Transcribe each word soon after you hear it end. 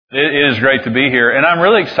It is great to be here, and I'm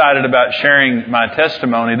really excited about sharing my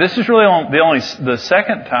testimony. This is really the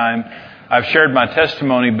second time I've shared my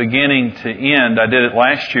testimony beginning to end. I did it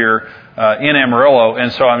last year in Amarillo,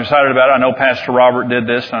 and so I'm excited about it. I know Pastor Robert did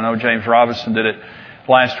this, and I know James Robinson did it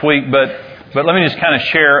last week, but let me just kind of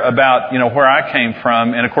share about, where I came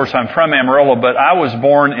from. And of course, I'm from Amarillo, but I was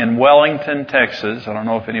born in Wellington, Texas. I don't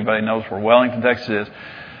know if anybody knows where Wellington, Texas is,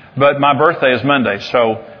 but my birthday is Monday,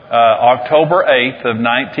 so October 8th of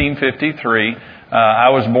 1953. I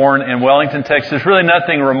was born in Wellington, Texas. Really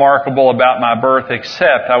nothing remarkable about my birth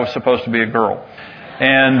except I was supposed to be a girl.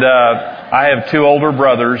 And I have two older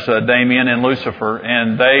brothers, Damien and Lucifer,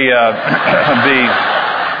 and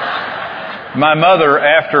my mother,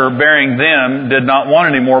 after bearing them, did not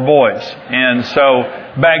want any more boys. And so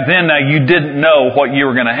back then, now you didn't know what you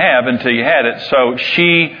were going to have until you had it. So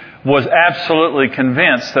she was absolutely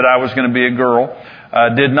convinced that I was going to be a girl.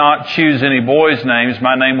 Did not choose any boys' names.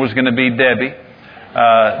 My name was going to be Debbie.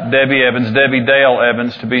 Debbie Evans, Debbie Dale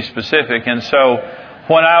Evans to be specific. And so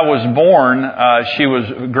when I was born, she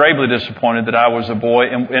was gravely disappointed that I was a boy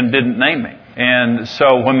and didn't name me. And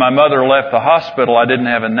so when my mother left the hospital, I didn't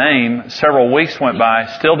have a name. Several weeks went by,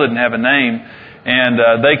 still didn't have a name.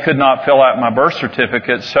 And they could not fill out my birth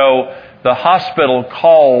certificate. So the hospital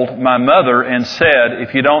called my mother and said,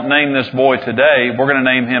 if you don't name this boy today, we're going to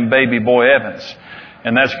name him Baby Boy Evans.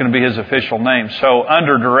 And that's going to be his official name. So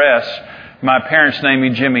under duress, my parents named me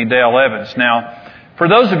Jimmy Dale Evans. Now, for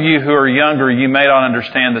those of you who are younger, you may not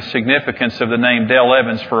understand the significance of the name Dale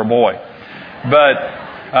Evans for a boy.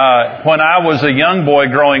 But when I was a young boy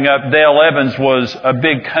growing up, Dale Evans was a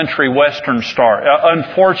big country western star.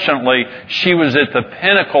 Unfortunately, she was at the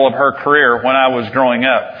pinnacle of her career when I was growing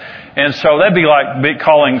up. And so that'd be like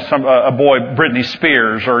calling a boy Britney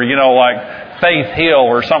Spears or, like Faith Hill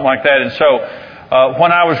or something like that. And so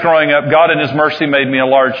when I was growing up, God in His mercy made me a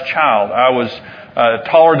large child. I was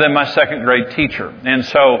taller than my second grade teacher. And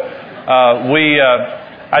so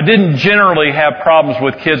I didn't generally have problems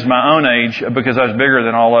with kids my own age because I was bigger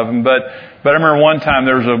than all of them. But I remember one time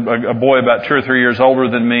there was a boy about 2 or 3 years older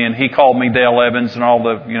than me, and he called me Dale Evans, and all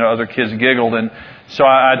the other kids giggled. And so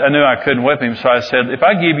I knew I couldn't whip him. So I said, if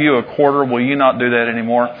I give you a quarter, will you not do that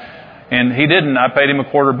anymore? And he didn't. I paid him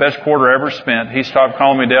a quarter, best quarter ever spent. He stopped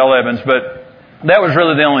calling me Dale Evans. But that was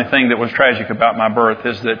really the only thing that was tragic about my birth,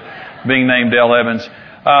 is that being named Dale Evans.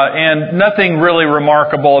 And nothing really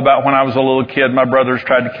remarkable about when I was a little kid. My brothers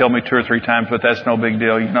tried to kill me 2 or 3 times, but that's no big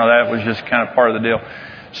deal. That was just kind of part of the deal.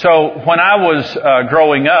 So when I was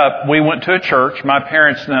growing up, we went to a church. My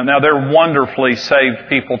parents, now they're wonderfully saved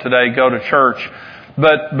people today, go to church.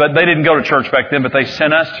 But they didn't go to church back then, but they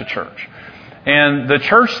sent us to church. And the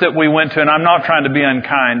church that we went to, and I'm not trying to be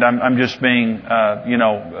unkind, I'm just being,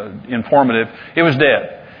 informative. It was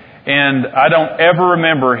dead. And I don't ever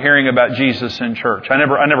remember hearing about Jesus in church. I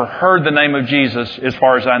never heard the name of Jesus, as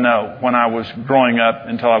far as I know, when I was growing up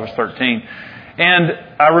until I was 13. And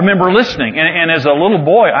I remember listening. And as a little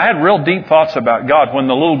boy, I had real deep thoughts about God. When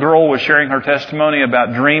the little girl was sharing her testimony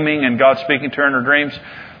about dreaming and God speaking to her in her dreams,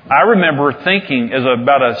 I remember thinking as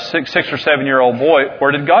about a 6 or 7 year old boy,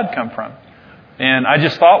 where did God come from? And I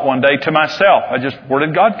just thought one day to myself, where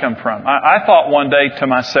did God come from? I thought one day to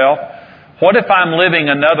myself, what if I'm living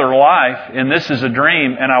another life and this is a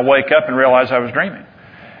dream and I wake up and realize I was dreaming?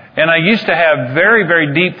 And I used to have very,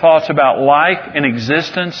 very deep thoughts about life and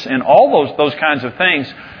existence and all those kinds of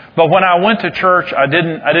things. But when I went to church, I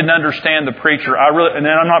didn't understand the preacher. And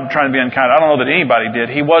then I'm not trying to be unkind. I don't know that anybody did.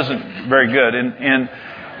 He wasn't very good.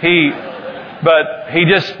 But he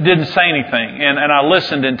just didn't say anything. And I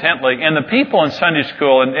listened intently. And the people in Sunday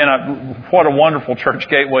school, what a wonderful church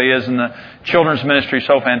Gateway is, and the children's ministry is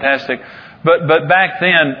so fantastic. But back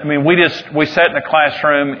then, we sat in a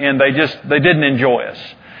classroom and they didn't enjoy us.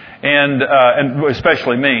 And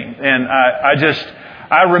especially me. And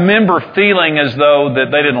I remember feeling as though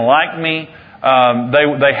that they didn't like me.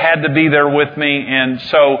 They had to be there with me. And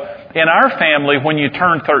so in our family, when you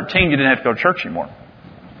turned 13, you didn't have to go to church anymore.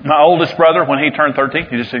 My oldest brother, when he turned 13,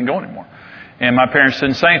 he just didn't go anymore. And my parents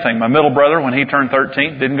didn't say anything. My middle brother, when he turned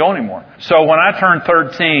 13, didn't go anymore. So when I turned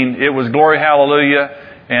 13, it was glory hallelujah.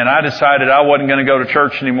 And I decided I wasn't going to go to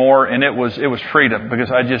church anymore. And it was freedom, because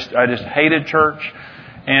I just hated church.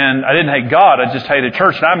 And I didn't hate God. I just hated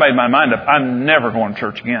church. And I made my mind up, I'm never going to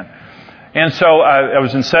church again. And so I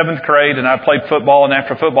was in 7th grade and I played football. And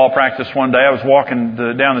after football practice one day, I was walking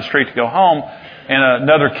down the street to go home. And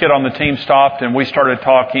another kid on the team stopped and we started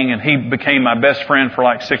talking, and he became my best friend for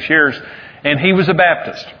like 6 years. And he was a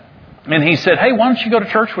Baptist. And he said, hey, why don't you go to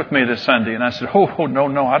church with me this Sunday? And I said, oh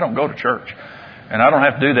no, I don't go to church. And I don't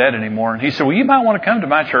have to do that anymore. And he said, well, you might want to come to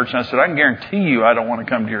my church. And I said, I can guarantee you I don't want to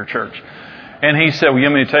come to your church. And he said, well, you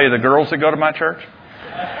want me to tell you the girls that go to my church?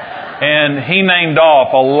 And he named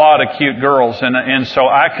off a lot of cute girls. And so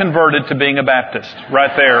I converted to being a Baptist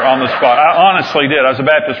right there on the spot. I honestly did. I was a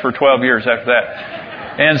Baptist for 12 years after that.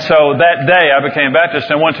 And so that day I became Baptist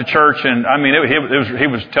and went to church. And I mean, he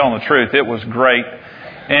was telling the truth. It was great.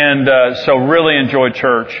 And so really enjoyed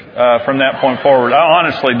church from that point forward. I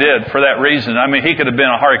honestly did for that reason. I mean, he could have been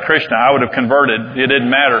a Hare Krishna. I would have converted. It didn't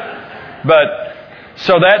matter. But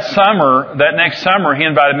so that next summer, he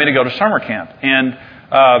invited me to go to summer camp. And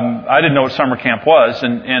I didn't know what summer camp was.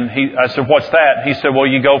 And I said, what's that? He said, well,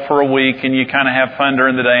 you go for a week and you kind of have fun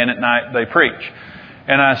during the day and at night they preach.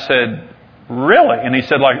 And I said, really? And he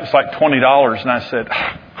said, it's like $20. And I said,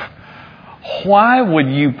 why would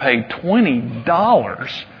you pay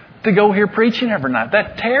 $20 to go hear preaching every night?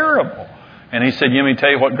 That's terrible. And he said, you want me to tell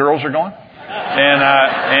you what girls are going? And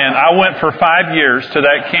I went for 5 years to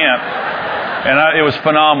that camp, and it was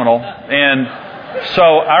phenomenal. And so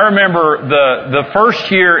I remember the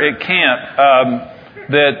first year at camp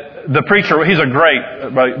that the preacher, he's a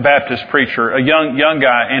great Baptist preacher, a young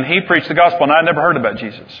guy, and he preached the gospel, and I'd never heard about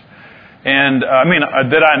Jesus. And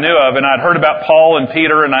that I knew of, and I'd heard about Paul and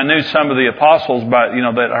Peter, and I knew some of the apostles, but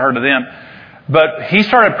that I heard of them. But he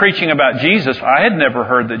started preaching about Jesus. I had never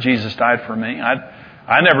heard that Jesus died for me.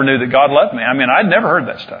 I never knew that God loved me. I'd never heard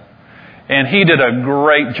that stuff. And he did a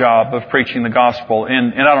great job of preaching the gospel.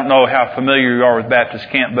 And I don't know how familiar you are with Baptist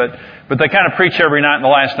camp, but they kind of preach every night, and the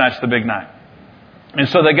last night's the big night. And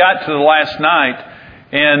so they got to the last night,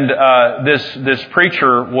 and this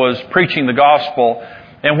preacher was preaching the gospel.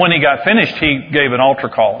 And when he got finished, he gave an altar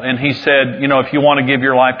call. And he said, if you want to give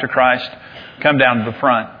your life to Christ, come down to the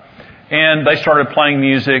front. And they started playing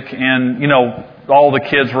music, and, all the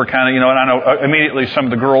kids were kind of, and I know immediately some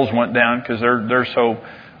of the girls went down because they're so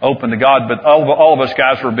open to God. But all of us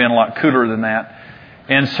guys were being a lot cooler than that.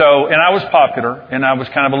 And I was popular, and I was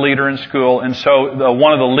kind of a leader in school. And so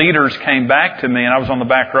one of the leaders came back to me, and I was on the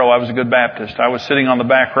back row. I was a good Baptist. I was sitting on the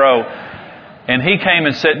back row. And he came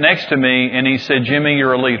and sat next to me, and he said, Jimmy,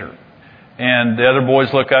 you're a leader. And the other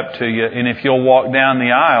boys look up to you, and if you'll walk down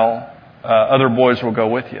the aisle, other boys will go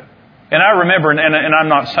with you. And I remember, and I'm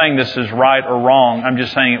not saying this is right or wrong, I'm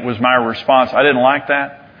just saying it was my response. I didn't like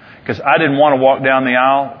that, because I didn't want to walk down the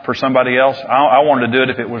aisle for somebody else. I wanted to do it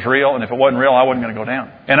if it was real, and if it wasn't real, I wasn't going to go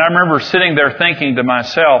down. And I remember sitting there thinking to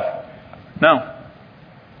myself, no.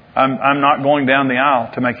 I'm not going down the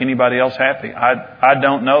aisle to make anybody else happy. I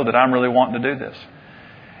don't know that I'm really wanting to do this.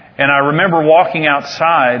 And I remember walking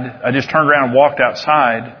outside. I just turned around and walked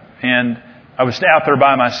outside. And I was out there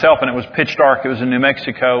by myself, and it was pitch dark. It was in New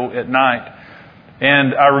Mexico at night.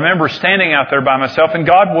 And I remember standing out there by myself, and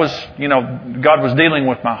God was dealing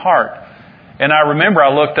with my heart. And I remember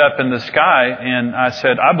I looked up in the sky, and I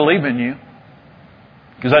said, I believe in you.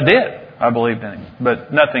 Because I did. I believed in Him.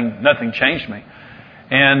 But nothing changed me.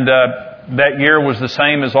 And that year was the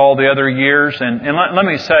same as all the other years. And let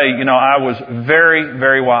me say, I was very,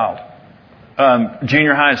 very wild.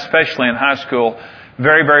 Junior high, especially in high school,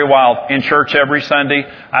 very, very wild. In church every Sunday.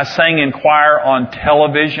 I sang in choir on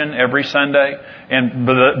television every Sunday. And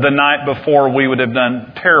the night before, we would have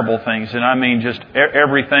done terrible things. And I mean just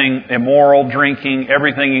everything, immoral, drinking,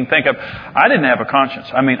 everything you can think of. I didn't have a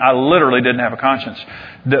conscience. I literally didn't have a conscience.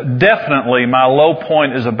 Definitely, my low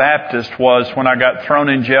point as a Baptist was when I got thrown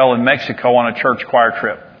in jail in Mexico on a church choir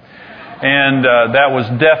trip. And that was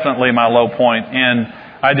definitely my low point. And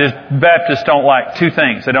Baptists don't like two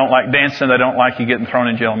things. They don't like dancing. They don't like you getting thrown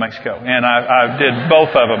in jail in Mexico. And I did both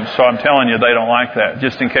of them. So I'm telling you, they don't like that,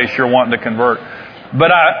 just in case you're wanting to convert.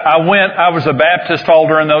 But I was a Baptist all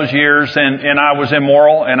during those years, and I was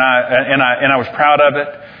immoral, and I was proud of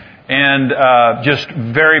it. And just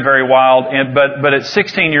very, very wild. But at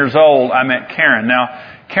 16 years old, I met Karen. Now,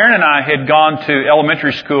 Karen and I had gone to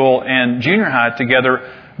elementary school and junior high together,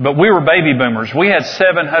 but we were baby boomers. We had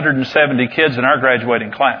 770 kids in our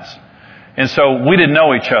graduating class. And so we didn't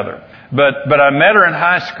know each other. But I met her in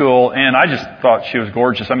high school, and I just thought she was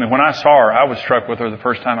gorgeous. When I saw her, I was struck with her the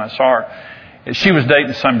first time I saw her. She was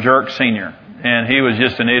dating some jerk senior, and he was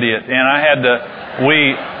just an idiot. And I had to,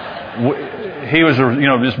 he was,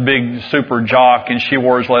 this big super jock, and she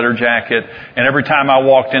wore his leather jacket. And every time I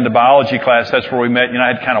walked into biology class, that's where we met. I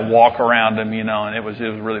had to kind of walk around him, and it was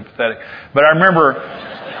really pathetic. But I remember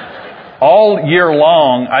all year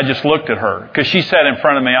long, I just looked at her because she sat in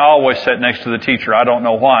front of me. I always sat next to the teacher. I don't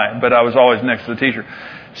know why, but I was always next to the teacher.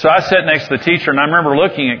 So I sat next to the teacher, and I remember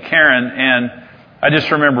looking at Karen, and I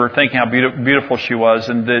just remember thinking how beautiful she was,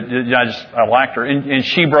 and I liked her. And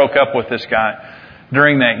she broke up with this guy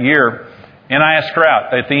during that year. And I asked her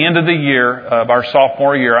out. At the end of the year, of our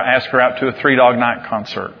sophomore year, I asked her out to a Three Dog Night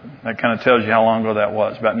concert. That kind of tells you how long ago that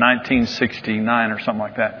was, about 1969 or something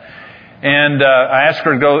like that. And I asked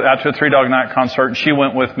her to go out to a Three Dog Night concert, and she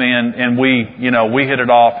went with me, and we hit it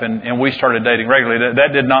off, and we started dating regularly.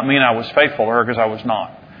 That did not mean I was faithful to her, because I was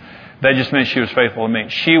not. That just meant she was faithful to me.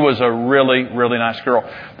 She was a really, really nice girl.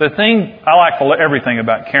 The thing, I like everything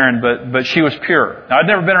about Karen, but she was pure. Now, I'd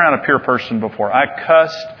never been around a pure person before. I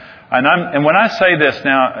cussed. And when I say this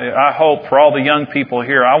now, I hope for all the young people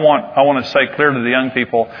here, I want to say clear to the young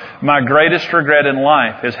people, my greatest regret in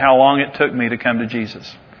life is how long it took me to come to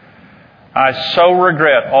Jesus. I so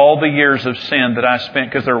regret all the years of sin that I spent,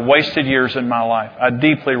 because they're wasted years in my life. I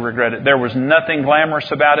deeply regret it. There was nothing glamorous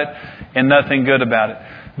about it and nothing good about it.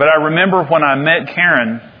 But I remember when I met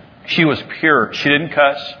Karen, she was pure. She didn't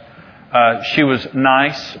cuss. She was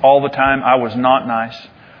nice all the time. I was not nice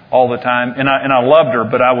all the time. And I loved her,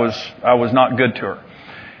 but I was not good to her.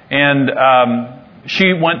 And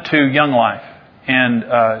she went to Young Life. And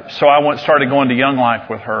so I started going to Young Life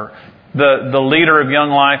with her. The leader of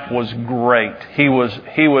Young Life was great. He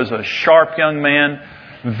was a sharp young man,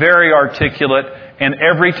 very articulate, and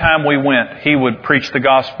every time we went, he would preach the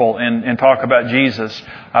gospel and talk about Jesus.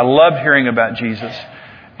 I loved hearing about Jesus.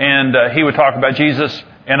 And he would talk about Jesus,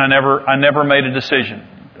 and I never made a decision.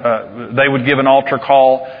 They would give an altar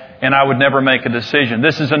call, and I would never make a decision.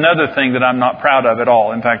 This is another thing that I'm not proud of at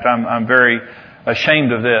all. In fact, I'm very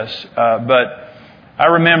ashamed of this. But I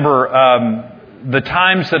remember the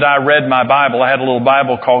times that I read my Bible. I had a little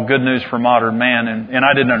Bible called Good News for Modern Man, and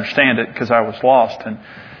I didn't understand it because I was lost.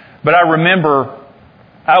 But I remember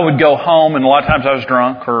I would go home, and a lot of times I was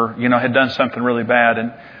drunk or had done something really bad,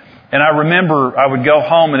 and I remember I would go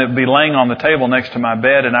home and it would be laying on the table next to my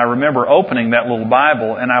bed, and I remember opening that little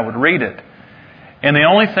Bible and I would read it. And the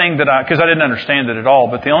only thing because I didn't understand it at all,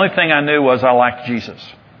 but the only thing I knew was I liked Jesus.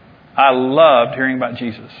 I loved hearing about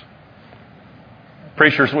Jesus.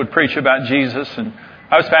 Preachers would preach about Jesus, and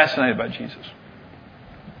I was fascinated by Jesus.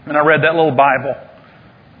 And I read that little Bible.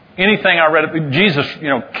 Anything I read, Jesus,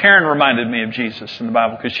 Karen reminded me of Jesus in the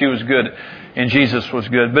Bible because she was good and Jesus was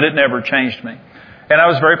good, but it never changed me. And I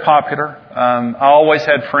was very popular. I always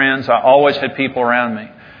had friends. I always had people around me.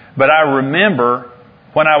 But I remember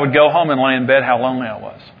when I would go home and lay in bed how lonely I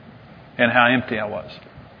was and how empty I was.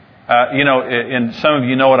 And some of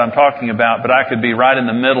you know what I'm talking about, but I could be right in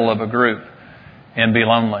the middle of a group and be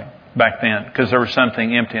lonely back then because there was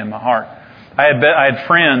something empty in my heart. I had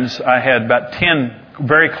friends. I had about 10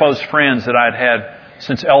 very close friends that I'd had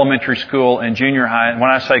since elementary school and junior high. And when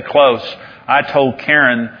I say close, I told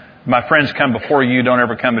Karen, my friends come before you, don't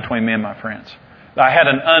ever come between me and my friends. I had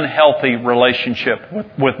an unhealthy relationship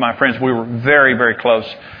with my friends. We were very, very close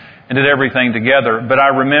and did everything together. But I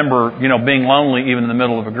remember, being lonely even in the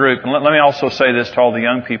middle of a group. And let me also say this to all the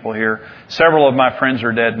young people here. Several of my friends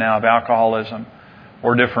are dead now of alcoholism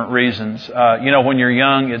or different reasons. When you're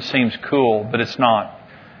young, it seems cool, but it's not.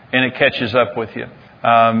 And it catches up with you.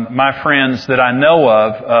 My friends that I know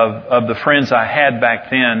of the friends I had back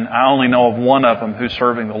then, I only know of one of them who's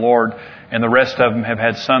serving the Lord, and the rest of them have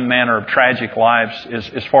had some manner of tragic lives,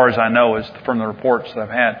 as far as I know, is from the reports that I've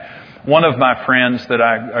had. One of my friends that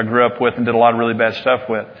I grew up with and did a lot of really bad stuff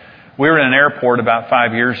with, we were in an airport about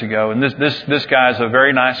 5 years ago, and this guy's a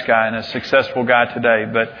very nice guy and a successful guy today,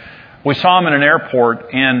 but we saw him in an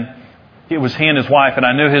airport, and it was he and his wife, and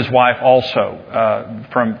I knew his wife also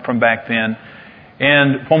from back then.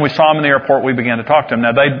 And when we saw him in the airport, we began to talk to him.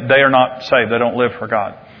 Now, they are not saved. They don't live for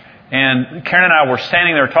God. And Karen and I were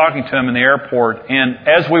standing there talking to him in the airport. And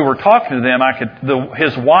as we were talking to them,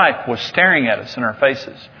 his wife was staring at us in our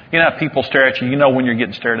faces. You know how people stare at you? You know when you're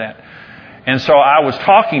getting stared at. And so I was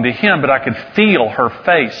talking to him, but I could feel her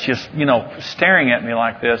face just, staring at me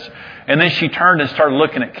like this. And then she turned and started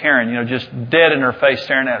looking at Karen, just dead in her face,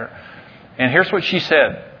 staring at her. And here's what she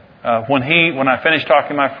said. When I finished talking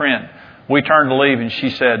to my friend, we turned to leave, and she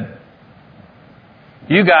said,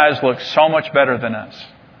 "You guys look so much better than us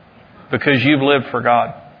because you've lived for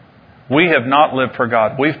God. We have not lived for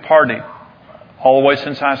God. We've partied all the way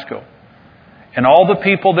since high school. And all the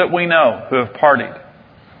people that we know who have partied,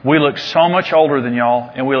 we look so much older than y'all,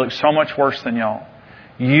 and we look so much worse than y'all.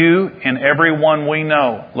 You and everyone we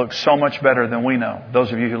know look so much better than we know,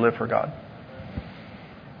 those of you who live for God."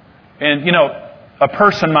 And, a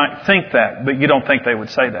person might think that, but you don't think they would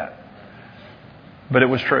say that. But it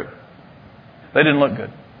was true. They didn't look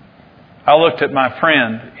good. I looked at my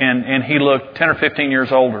friend, and he looked 10 or 15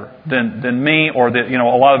 years older than me or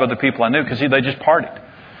a lot of other people I knew because they just partied.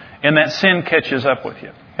 And that sin catches up with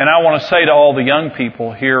you. And I want to say to all the young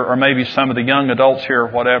people here, or maybe some of the young adults here or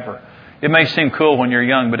whatever, It may seem cool when you're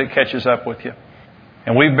young, but it catches up with you.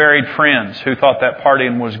 And we've buried friends who thought that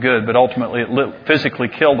partying was good, but ultimately it physically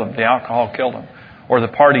killed them. The alcohol killed them. Or the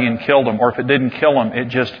partying killed them. Or if it didn't kill them,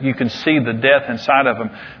 you can see the death inside of them.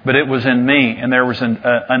 But it was in me, and there was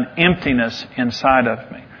an emptiness inside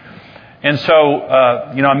of me. And so,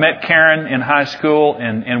 I met Karen in high school,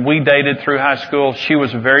 and we dated through high school. She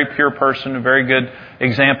was a very pure person, a very good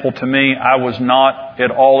example to me. I was not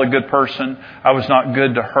at all a good person. I was not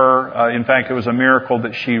good to her. In fact, it was a miracle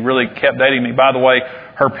that she really kept dating me. By the way,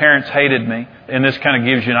 her parents hated me, and this kind of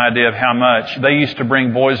gives you an idea of how much. They used to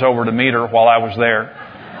bring boys over to meet her while I was there.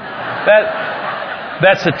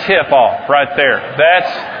 That's a tip-off right there.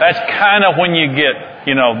 That's kind of when you get,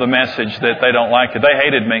 the message that they don't like you. They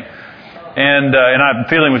hated me. And the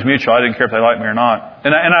feeling was mutual. I didn't care if they liked me or not.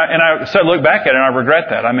 And I look back at it and I regret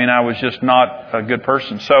that. I mean, I was just not a good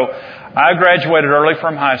person. So I graduated early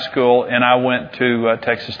from high school and I went to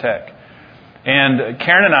Texas Tech. And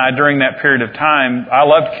Karen and I, during that period of time, I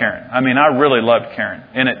loved Karen. I mean, I really loved Karen.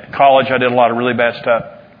 And at college, I did a lot of really bad stuff.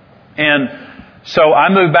 And so I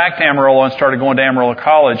moved back to Amarillo and started going to Amarillo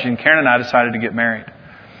College. And Karen and I decided to get married.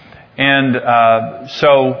 And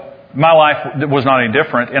so my life was not any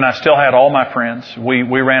different, and I still had all my friends. We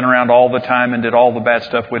ran around all the time and did all the bad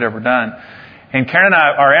stuff we'd ever done. And Karen and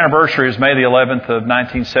I, our anniversary is May the 11th of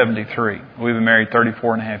 1973. We've been married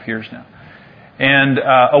 34 and a half years now. And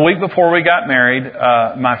a week before we got married,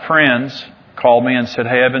 my friends called me and said,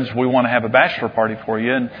 "Hey, Evans, we want to have a bachelor party for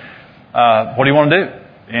you, and what do you want to do?"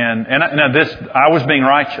 And I was being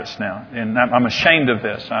righteous now, and I'm ashamed of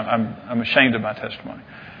this. I'm ashamed of my testimony.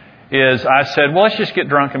 I said, well, let's just get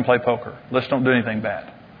drunk and play poker. Let's don't do anything bad.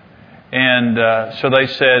 And so they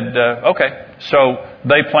said, okay. So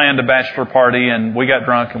they planned a bachelor party, and we got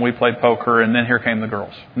drunk, and we played poker, and then here came the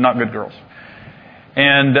girls. Not good girls.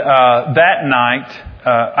 And that night,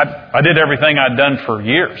 I did everything I'd done for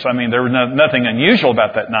years. I mean, there was nothing unusual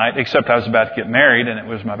about that night, except I was about to get married, and it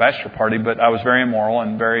was my bachelor party, but I was very immoral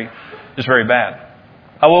and very bad.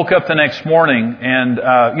 I woke up the next morning and,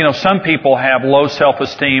 some people have low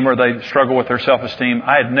self-esteem or they struggle with their self-esteem.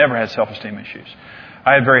 I had never had self-esteem issues.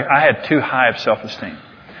 I had too high of self-esteem.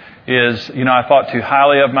 I thought too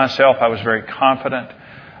highly of myself. I was very confident.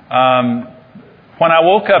 When I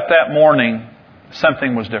woke up that morning,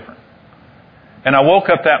 something was different. And I woke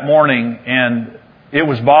up that morning and it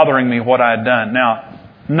was bothering me what I had done. Now,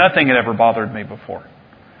 nothing had ever bothered me before.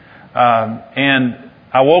 And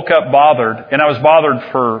I woke up bothered, and I was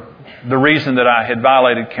bothered for the reason that I had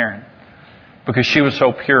violated Karen, because she was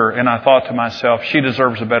so pure, and I thought to myself, she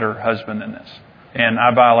deserves a better husband than this. And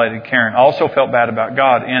I violated Karen. I also felt bad about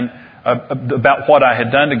God and about what I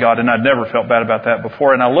had done to God, and I'd never felt bad about that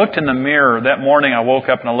before. And I looked in the mirror. That morning I woke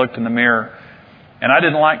up and I looked in the mirror, and I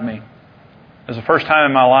didn't like me. It was the first time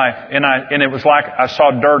in my life, and it was like I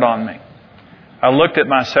saw dirt on me. I looked at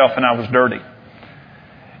myself and I was dirty.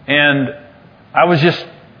 And I was just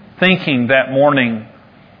thinking that morning,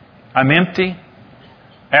 I'm empty.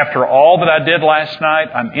 After all that I did last night,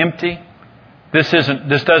 I'm empty. This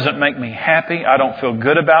doesn't make me happy. I don't feel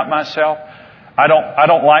good about myself. I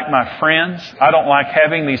don't like my friends. I don't like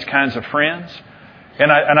having these kinds of friends. And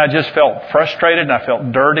I just felt frustrated, and I felt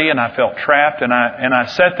dirty, and I felt trapped. And I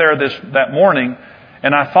sat there that morning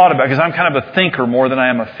and I thought about it, because I'm kind of a thinker more than I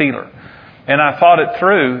am a feeler. And I thought it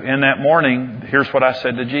through in that morning. Here's what I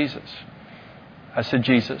said to Jesus. I said,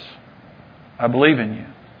 Jesus, I believe in you,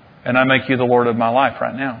 and I make you the Lord of my life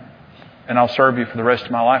right now. And I'll serve you for the rest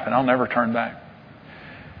of my life, and I'll never turn back.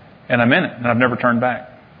 And I meant it, and I've never turned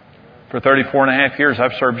back. For 34 and a half years,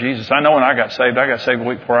 I've served Jesus. I know when I got saved a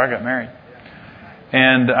week before I got married.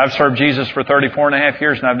 And I've served Jesus for 34 and a half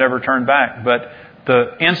years, and I've never turned back. But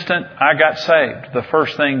the instant I got saved, the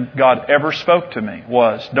first thing God ever spoke to me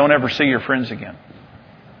was, don't ever see your friends again.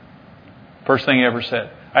 First thing He ever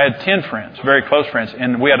said. I had 10 friends, very close friends,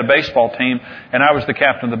 and we had a baseball team, and I was the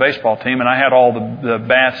captain of the baseball team, and I had all the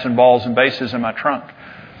bats and balls and bases in my trunk.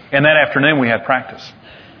 And that afternoon we had practice.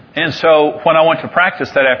 And so when I went to practice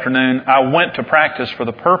that afternoon, I went to practice for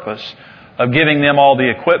the purpose of giving them all the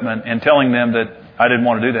equipment and telling them that I didn't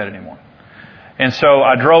want to do that anymore. And so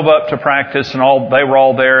I drove up to practice, and they were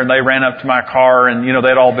all there, and they ran up to my car, and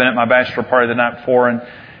they'd all been at my bachelor party the night before,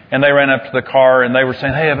 and they ran up to the car and they were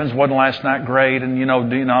saying, "Hey, Evans, wasn't last night great?" And, all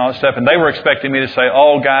that stuff. And they were expecting me to say,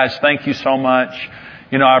 "Oh, guys, thank you so much.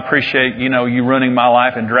 I appreciate, you ruining my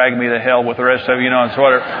life and dragging me to hell with the rest of you, and so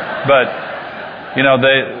whatever." But,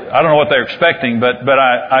 I don't know what they were expecting, but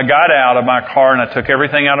I got out of my car and I took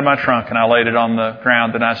everything out of my trunk and I laid it on the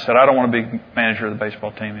ground and I said, "I don't want to be manager of the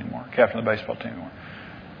baseball team anymore, captain of the baseball team anymore."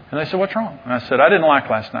 And they said, "What's wrong?" And I said, "I didn't like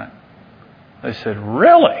last night." They said,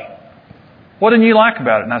 "Really?" what didn't you like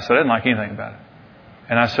about it? And I said, I didn't like anything about it.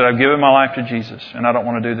 And I said, I've given my life to Jesus, and I don't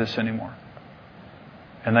want to do this anymore.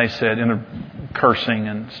 And they said, in the cursing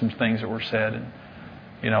and some things that were said, and,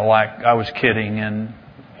 like I was kidding, and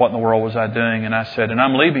what in the world was I doing? And I said, and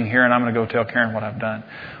I'm leaving here, and I'm going to go tell Karen what I've done.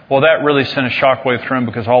 Well, that really sent a shockwave through them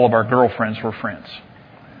because all of our girlfriends were friends.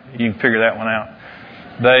 You can figure that one out.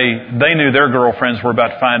 They knew their girlfriends were about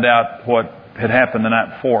to find out what had happened the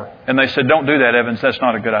night before. And they said, don't do that, Evans. That's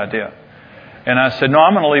not a good idea. And I said, no,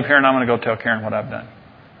 I'm going to leave here and I'm going to go tell Karen what I've done.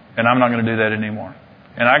 And I'm not going to do that anymore.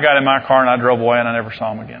 And I got in my car and I drove away and I never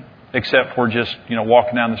saw him again. Except for just,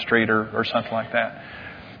 walking down the street or something like that.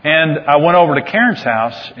 And I went over to Karen's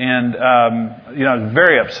house and, I was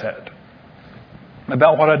very upset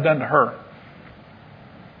about what I'd done to her.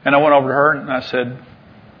 And I went over to her and I said,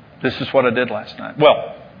 this is what I did last night.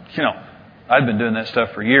 Well, I'd been doing that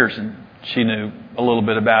stuff for years and she knew a little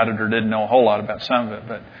bit about it or didn't know a whole lot about some of it.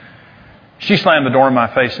 But she slammed the door in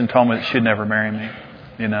my face and told me that she'd never marry me,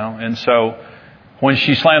 And so when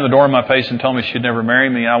she slammed the door in my face and told me she'd never marry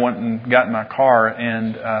me, I went and got in my car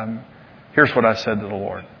and here's what I said to the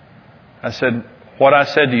Lord. I said, what I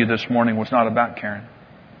said to you this morning was not about Karen.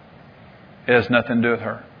 It has nothing to do with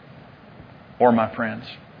her or my friends.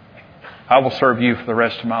 I will serve you for the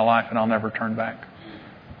rest of my life and I'll never turn back.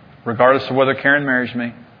 Regardless of whether Karen marries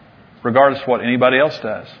me, regardless of what anybody else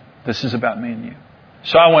does, this is about me and you.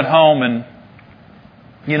 So I went home and,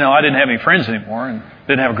 I didn't have any friends anymore and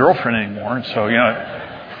didn't have a girlfriend anymore. And so,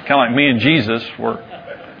 kind of like me and Jesus were.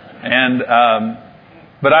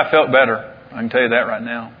 But I felt better. I can tell you that right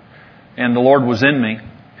now. And the Lord was in me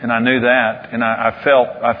and I knew that. And I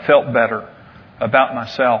felt better about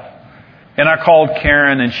myself. And I called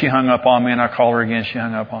Karen and she hung up on me and I called her again. She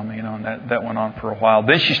hung up on me, and that went on for a while.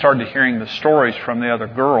 Then she started hearing the stories from the other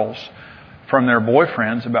girls, from their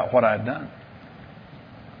boyfriends about what I had done.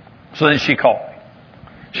 So then she called me.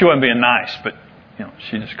 She wasn't being nice, but,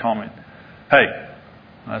 she just called me. Hey.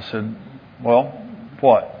 I said, well,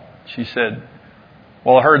 what? She said,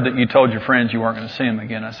 well, I heard that you told your friends you weren't going to see them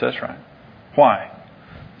again. I said, that's right. Why?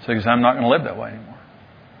 I said, because I'm not going to live that way anymore.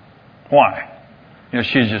 Why?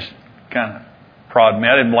 She just kind of prodded me.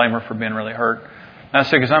 I didn't blame her for being really hurt. And I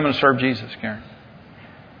said, because I'm going to serve Jesus, Karen.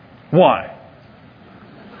 Why?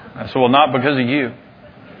 I said, well, not because of you.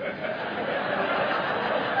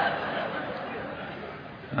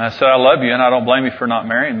 And I said, I love you and I don't blame you for not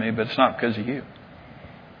marrying me, but it's not because of you.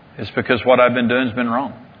 It's because what I've been doing has been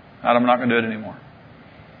wrong. I'm not going to do it anymore.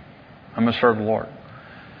 I'm going to serve the Lord.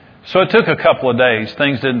 So it took a couple of days.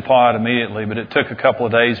 Things didn't fall out immediately, but it took a couple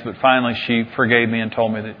of days. But finally she forgave me and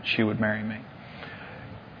told me that she would marry me.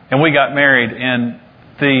 And we got married. And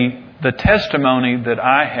the testimony that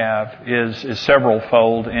I have is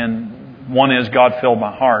several-fold. And one is God filled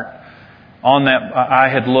my heart. On that, I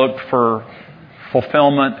had looked for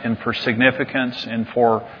fulfillment and for significance and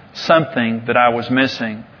for something that I was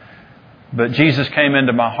missing. But Jesus came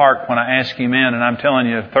into my heart when I asked Him in, and I'm telling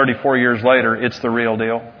you, 34 years later, it's the real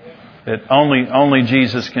deal. That only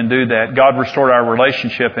Jesus can do that. God restored our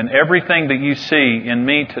relationship, and everything that you see in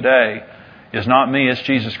me today is not me, it's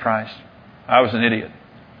Jesus Christ. I was an idiot.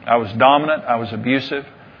 I was dominant, I was abusive,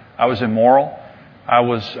 I was immoral, I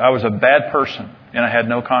was a bad person, and I had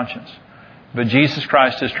no conscience. But Jesus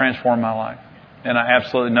Christ has transformed my life. And I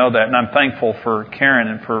absolutely know that. And I'm thankful for Karen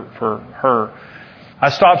and for her. I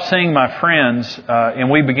stopped seeing my friends and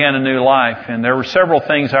we began a new life. And there were several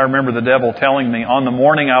things I remember the devil telling me. On the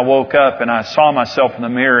morning I woke up and I saw myself in the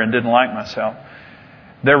mirror and didn't like myself.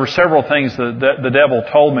 There were several things that the devil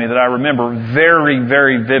told me that I remember very,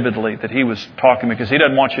 very vividly that he was talking to me, because he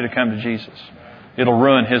doesn't want you to come to Jesus. It'll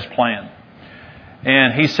ruin his plan.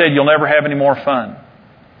 And he said, you'll never have any more fun.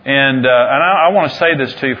 And I want to say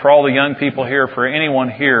this to you, for all the young people here, for anyone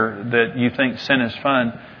here that you think sin is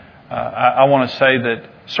fun, I want to say that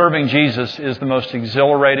serving Jesus is the most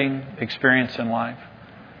exhilarating experience in life.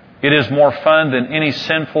 It is more fun than any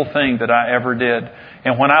sinful thing that I ever did.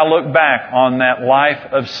 And when I look back on that life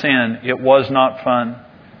of sin, it was not fun.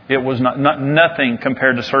 It was nothing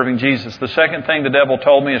compared to serving Jesus. The second thing the devil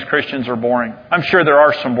told me is Christians are boring. I'm sure there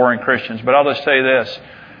are some boring Christians, but I'll just say this.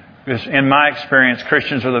 In my experience,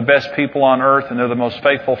 Christians are the best people on earth and they're the most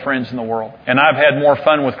faithful friends in the world. And I've had more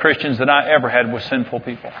fun with Christians than I ever had with sinful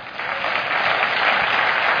people.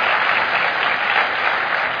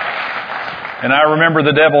 And I remember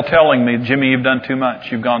the devil telling me, Jimmy, you've done too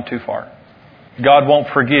much. You've gone too far. God won't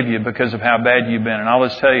forgive you because of how bad you've been. And I'll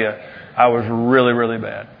just tell you, I was really, really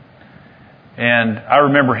bad. And I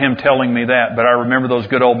remember him telling me that, but I remember those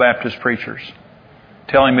good old Baptist preachers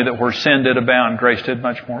telling me that where sin did abound, grace did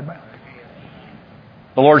much more abound.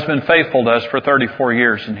 The Lord's been faithful to us for 34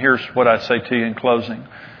 years, and here's what I'd say to you in closing.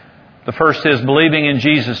 The first is, believing in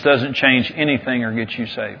Jesus doesn't change anything or get you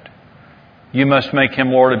saved. You must make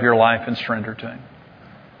Him Lord of your life and surrender to Him.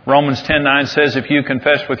 Romans 10:9 says, if you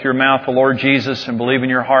confess with your mouth the Lord Jesus and believe in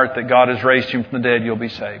your heart that God has raised Him from the dead, you'll be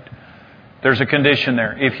saved. There's a condition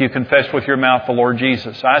there. If you confess with your mouth the Lord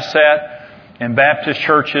Jesus. I sat in Baptist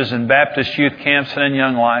churches and Baptist youth camps and in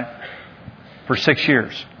Young Life for 6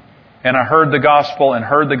 years. And I heard the gospel and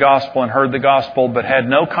heard the gospel and heard the gospel, but had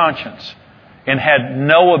no conscience and had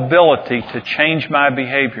no ability to change my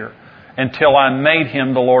behavior until I made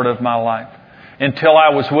Him the Lord of my life. Until I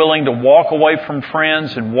was willing to walk away from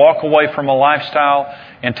friends and walk away from a lifestyle,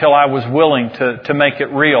 until I was willing to make it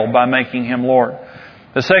real by making Him Lord.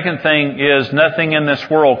 The second thing is, nothing in this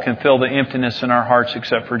world can fill the emptiness in our hearts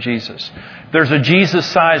except for Jesus. There's a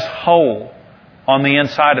Jesus-sized hole on the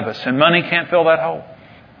inside of us, and money can't fill that hole.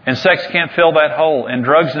 And sex can't fill that hole. And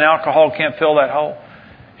drugs and alcohol can't fill that hole.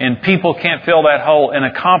 And people can't fill that hole. And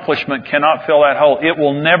accomplishment cannot fill that hole. It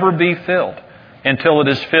will never be filled until it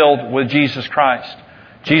is filled with Jesus Christ.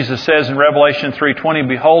 Jesus says in Revelation 3:20,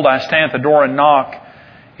 behold, I stand at the door and knock.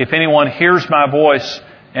 If anyone hears my voice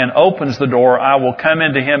and opens the door, I will come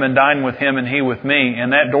into him and dine with him and he with me.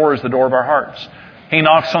 And that door is the door of our hearts. He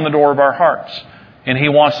knocks on the door of our hearts. And He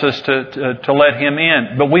wants us to let Him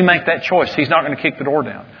in. But we make that choice. He's not going to kick the door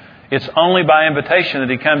down. It's only by invitation that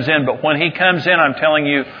He comes in. But when He comes in, I'm telling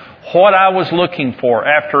you, what I was looking for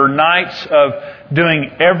after nights of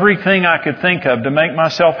doing everything I could think of to make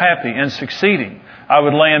myself happy and succeeding, I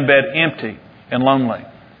would lay in bed empty and lonely.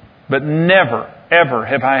 But never, ever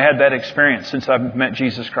have I had that experience since I've met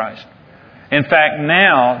Jesus Christ. In fact,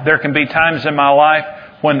 now there can be times in my life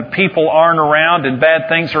when people aren't around and bad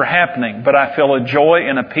things are happening, but I feel a joy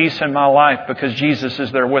and a peace in my life because Jesus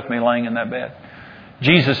is there with me laying in that bed.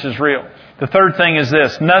 Jesus is real. The third thing is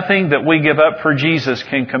this: nothing that we give up for Jesus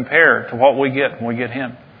can compare to what we get when we get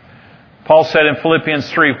Him. Paul said in Philippians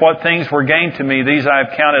 3, what things were gained to me, these I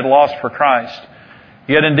have counted lost for Christ.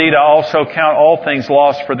 Yet indeed I also count all things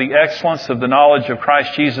lost for the excellence of the knowledge of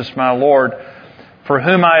Christ Jesus my Lord, for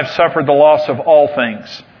whom I have suffered the loss of all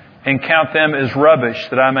things, and count them as rubbish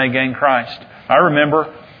that I may gain Christ. I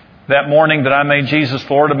remember that morning that I made Jesus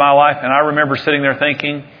Lord of my life, and I remember sitting there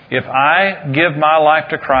thinking, if I give my life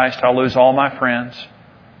to Christ, I'll lose all my friends.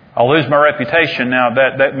 I'll lose my reputation. Now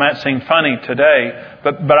that might seem funny today,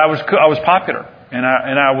 but I was popular, and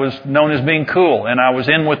I was known as being cool, and I was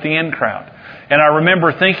in with the in crowd. And I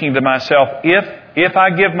remember thinking to myself, if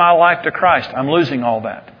I give my life to Christ, I'm losing all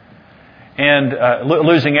that. And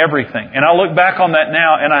losing everything. And I look back on that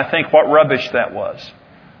now and I think what rubbish that was.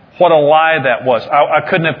 What a lie that was. I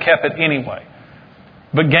couldn't have kept it anyway.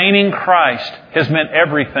 But gaining Christ has meant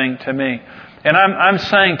everything to me. And I'm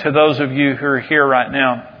saying to those of you who are here right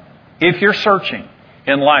now, if you're searching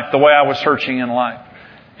in life the way I was searching in life,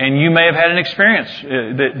 and you may have had an experience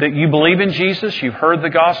that you believe in Jesus, you've heard the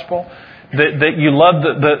gospel, that you love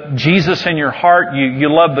the Jesus in your heart, you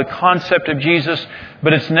love the concept of Jesus,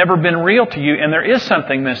 but it's never been real to you, and there is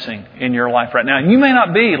something missing in your life right now. And you may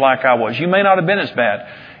not be like I was. You may not have been as bad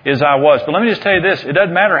as I was. But let me just tell you this. It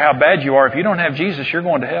doesn't matter how bad you are. If you don't have Jesus, you're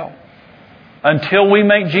going to hell. Until we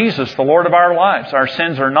make Jesus the Lord of our lives, our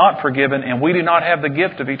sins are not forgiven, and we do not have the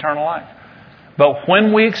gift of eternal life. But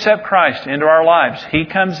when we accept Christ into our lives, He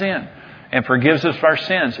comes in and forgives us of our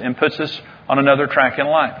sins and puts us on another track in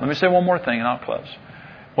life. Let me say one more thing and I'll close.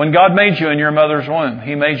 When God made you in your mother's womb,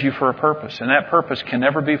 He made you for a purpose. And that purpose can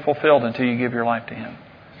never be fulfilled until you give your life to Him.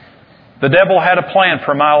 The devil had a plan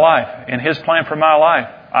for my life. And his plan for my life,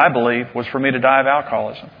 I believe, was for me to die of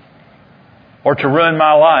alcoholism. Or to ruin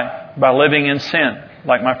my life by living in sin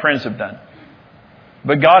like my friends have done.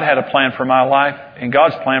 But God had a plan for my life. And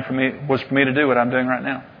God's plan for me was for me to do what I'm doing right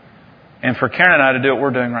now. And for Karen and I to do what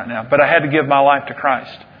we're doing right now. But I had to give my life to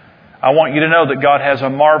Christ. I want you to know that God has a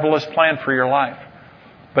marvelous plan for your life.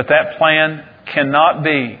 But that plan cannot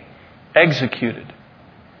be executed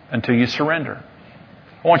until you surrender.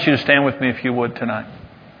 I want you to stand with me if you would tonight.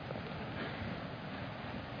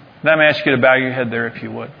 Let me ask you to bow your head there if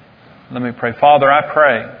you would. Let me pray. Father, I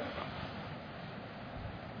pray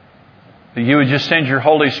that you would just send your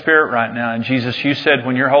Holy Spirit right now. And Jesus, you said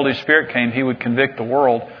when your Holy Spirit came, He would convict the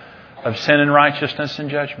world of sin and righteousness and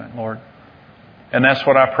judgment, Lord. And that's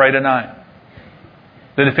what I pray tonight.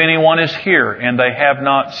 That if anyone is here and they have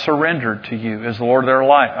not surrendered to you as the Lord of their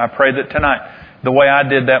life, I pray that tonight, the way I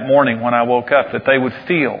did that morning when I woke up, that they would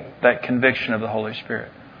feel that conviction of the Holy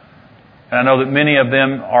Spirit. And I know that many of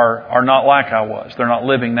them are not like I was. They're not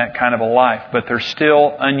living that kind of a life, but they're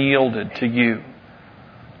still unyielded to you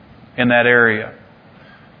in that area.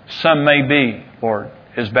 Some may be, Lord,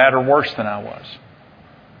 as bad or worse than I was.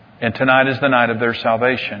 And tonight is the night of their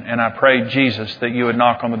salvation. And I pray, Jesus, that you would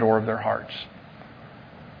knock on the door of their hearts.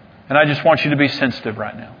 And I just want you to be sensitive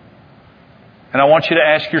right now. And I want you to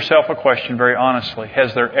ask yourself a question very honestly.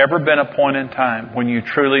 Has there ever been a point in time when you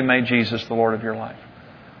truly made Jesus the Lord of your life?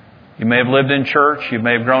 You may have lived in church. You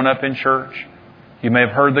may have grown up in church. You may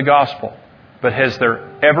have heard the gospel. But has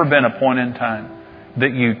there ever been a point in time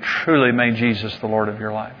that you truly made Jesus the Lord of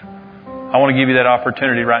your life? I want to give you that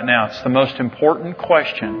opportunity right now. It's the most important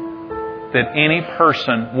question that any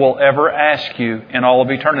person will ever ask you in all of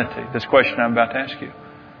eternity. This question I'm about to ask you.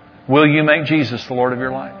 Will you make Jesus the Lord of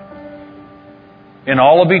your life? In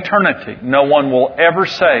all of eternity, no one will ever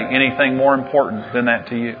say anything more important than that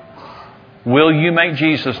to you. Will you make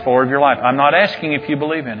Jesus the Lord of your life? I'm not asking if you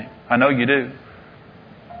believe in Him. I know you do.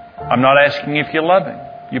 I'm not asking if you love Him.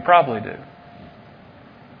 You probably do.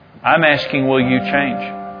 I'm asking, will you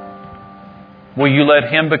change? Will you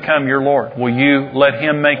let Him become your Lord? Will you let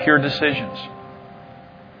Him make your decisions?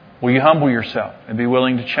 Will you humble yourself and be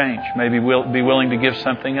willing to change? Maybe be willing to give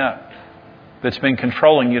something up that's been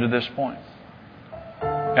controlling you to this point.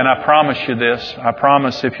 And I promise you this. I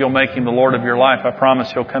promise if you'll make Him the Lord of your life, I promise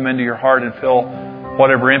He'll come into your heart and fill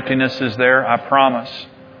whatever emptiness is there. I promise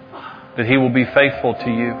that He will be faithful to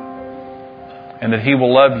you and that He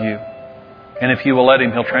will love you. And if you will let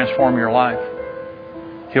Him, He'll transform your life.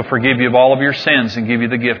 He'll forgive you of all of your sins and give you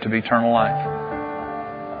the gift of eternal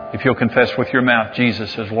life. If you'll confess with your mouth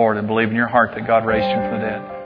Jesus is Lord and believe in your heart that God raised Him from the dead.